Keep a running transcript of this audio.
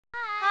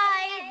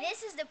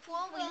This is the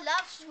pool. We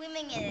love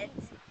swimming in it.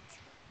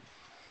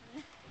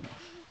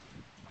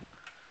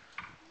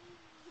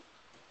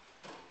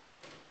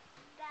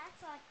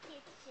 That's our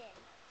kitchen.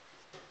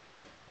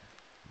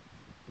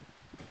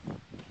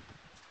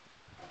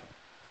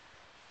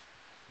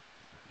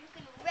 You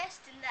can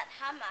rest in that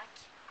hammock.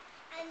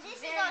 And this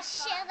is Very our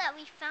fun. chair that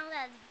we found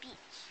at the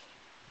beach.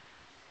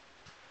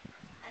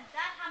 And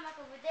that hammock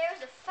over there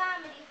is a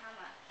family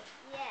hammock.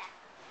 Yeah.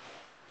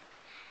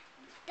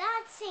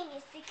 That thing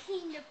is to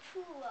clean the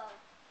pool up.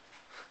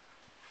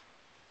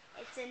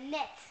 It's a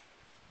net.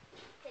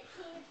 To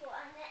clean the pool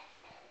and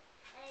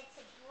it's a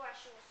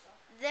brush also.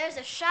 There's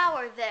a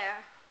shower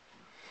there.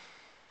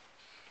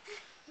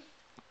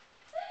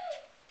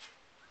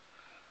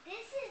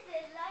 This is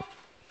the light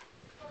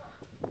for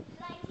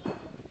lighting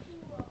the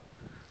pool.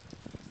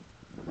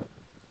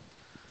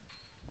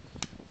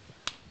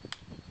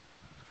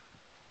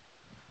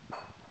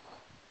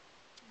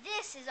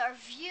 This is our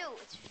view.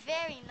 It's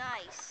very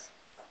nice.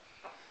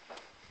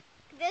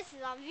 This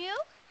is our view.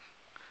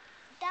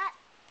 That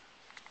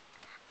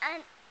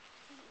and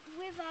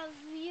with our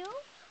view,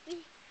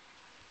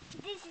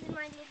 this is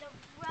my little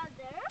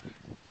brother.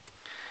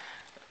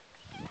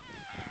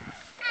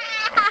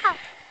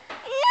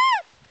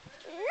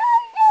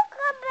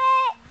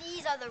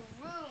 These are the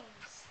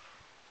rooms.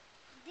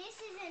 This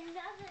is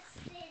another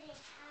sitting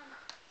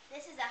hammock.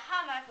 This is a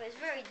hammock, but it's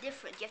very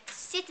different. You have to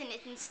sit in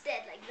it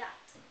instead, like that.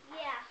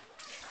 Yeah.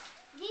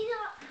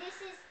 This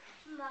is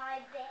my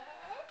bed.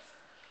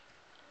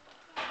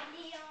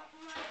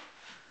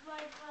 My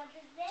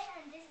brother's bed,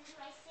 and this is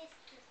my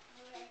sister's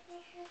bed.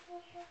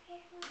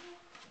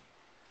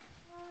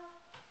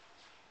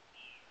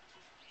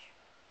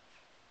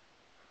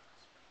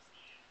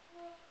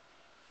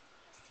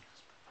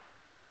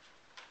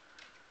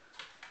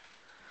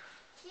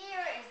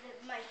 Here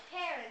is my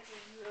parents'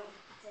 room.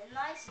 It's a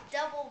nice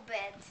double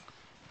bed.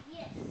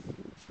 Yes.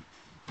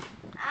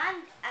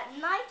 And at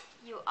night,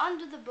 you're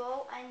under the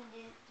bow and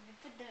you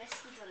put the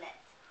mosquito net.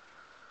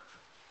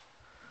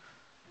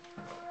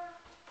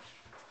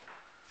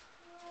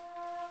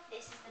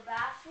 This is the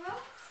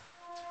bathroom.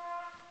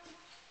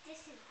 This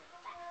is the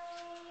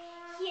bath.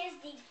 Here's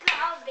the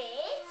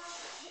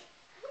garbage.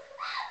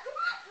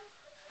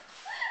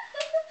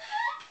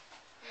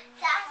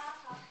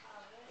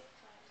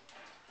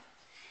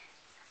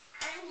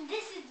 And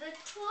this is the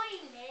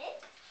toilet.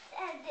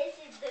 And this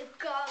is the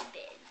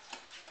garbage.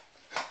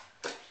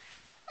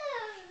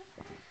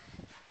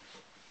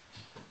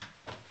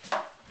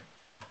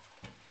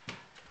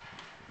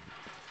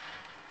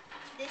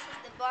 This is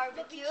the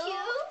barbecue.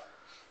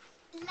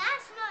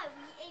 Last night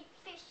we ate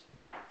fish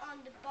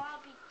on the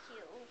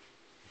barbecue.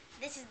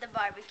 This is the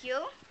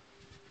barbecue.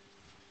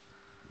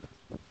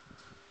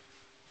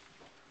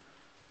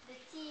 The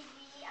TV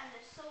and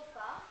the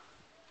sofa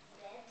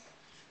bed.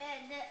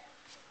 And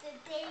the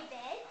day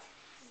bed.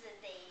 This is the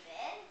day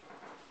bed.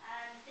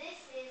 And this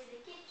is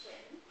the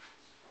kitchen.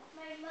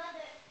 My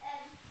mother